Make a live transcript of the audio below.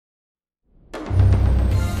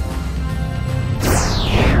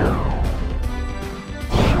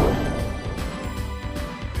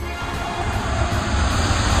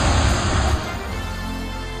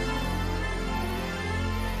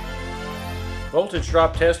Voltage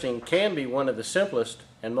drop testing can be one of the simplest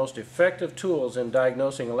and most effective tools in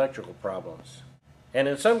diagnosing electrical problems. And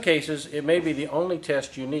in some cases, it may be the only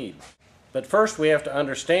test you need. But first we have to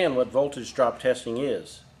understand what voltage drop testing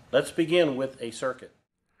is. Let's begin with a circuit.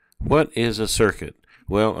 What is a circuit?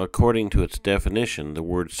 Well, according to its definition, the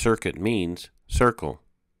word circuit means circle.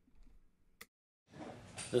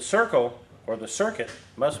 The circle, or the circuit,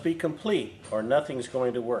 must be complete or nothing's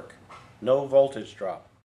going to work. No voltage drop.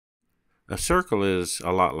 A circle is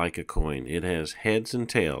a lot like a coin. It has heads and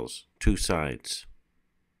tails, two sides.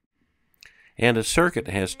 And a circuit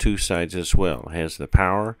has two sides as well. It has the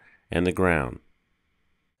power and the ground.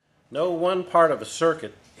 No one part of a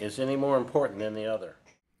circuit is any more important than the other.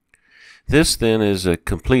 This then is a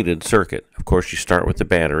completed circuit. Of course, you start with the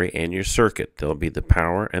battery and your circuit. There'll be the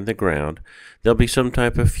power and the ground. There'll be some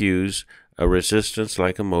type of fuse, a resistance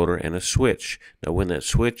like a motor, and a switch. Now when that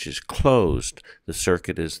switch is closed, the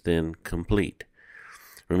circuit is then complete.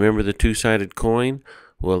 Remember the two-sided coin?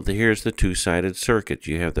 Well, here's the two-sided circuit.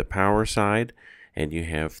 You have the power side and you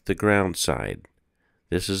have the ground side.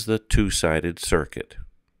 This is the two-sided circuit.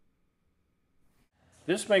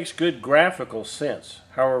 This makes good graphical sense.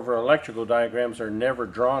 However, electrical diagrams are never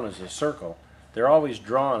drawn as a circle. They're always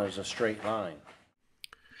drawn as a straight line.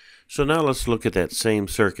 So now let's look at that same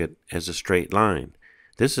circuit as a straight line.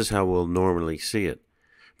 This is how we'll normally see it.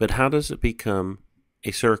 But how does it become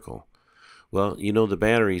a circle? Well, you know the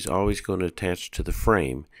battery is always going to attach to the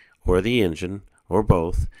frame or the engine or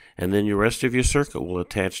both, and then the rest of your circuit will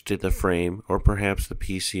attach to the frame or perhaps the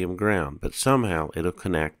PCM ground, but somehow it'll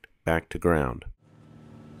connect back to ground.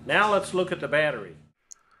 Now let's look at the battery.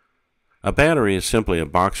 A battery is simply a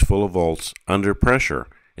box full of volts under pressure.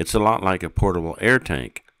 It's a lot like a portable air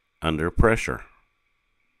tank under pressure.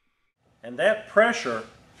 And that pressure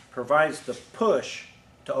provides the push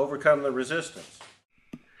to overcome the resistance.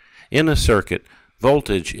 In a circuit,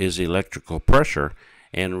 voltage is electrical pressure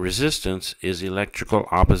and resistance is electrical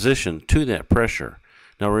opposition to that pressure.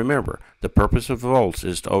 Now remember, the purpose of volts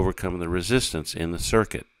is to overcome the resistance in the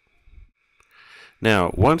circuit.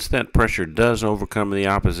 Now, once that pressure does overcome the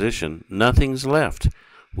opposition, nothing's left.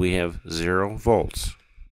 We have 0 volts.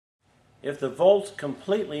 If the volts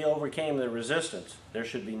completely overcame the resistance, there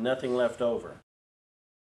should be nothing left over.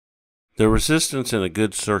 The resistance in a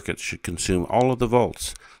good circuit should consume all of the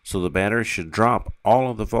volts, so the battery should drop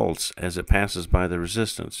all of the volts as it passes by the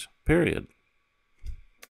resistance, period.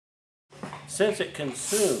 Since it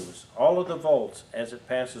consumes all of the volts as it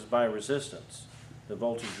passes by resistance, the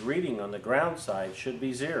voltage reading on the ground side should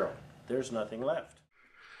be 0. There's nothing left.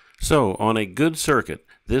 So, on a good circuit,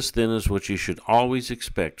 this then is what you should always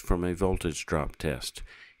expect from a voltage drop test.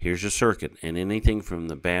 Here's your circuit, and anything from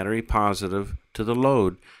the battery positive to the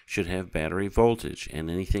load should have battery voltage,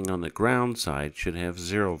 and anything on the ground side should have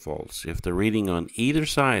 0 volts. If the reading on either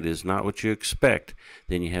side is not what you expect,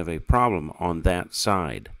 then you have a problem on that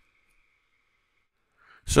side.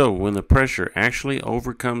 So, when the pressure actually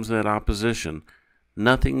overcomes that opposition,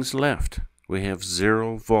 nothing's left. We have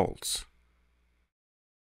 0 volts.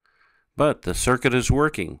 But the circuit is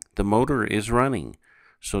working. The motor is running.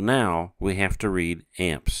 So now we have to read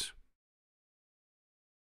amps.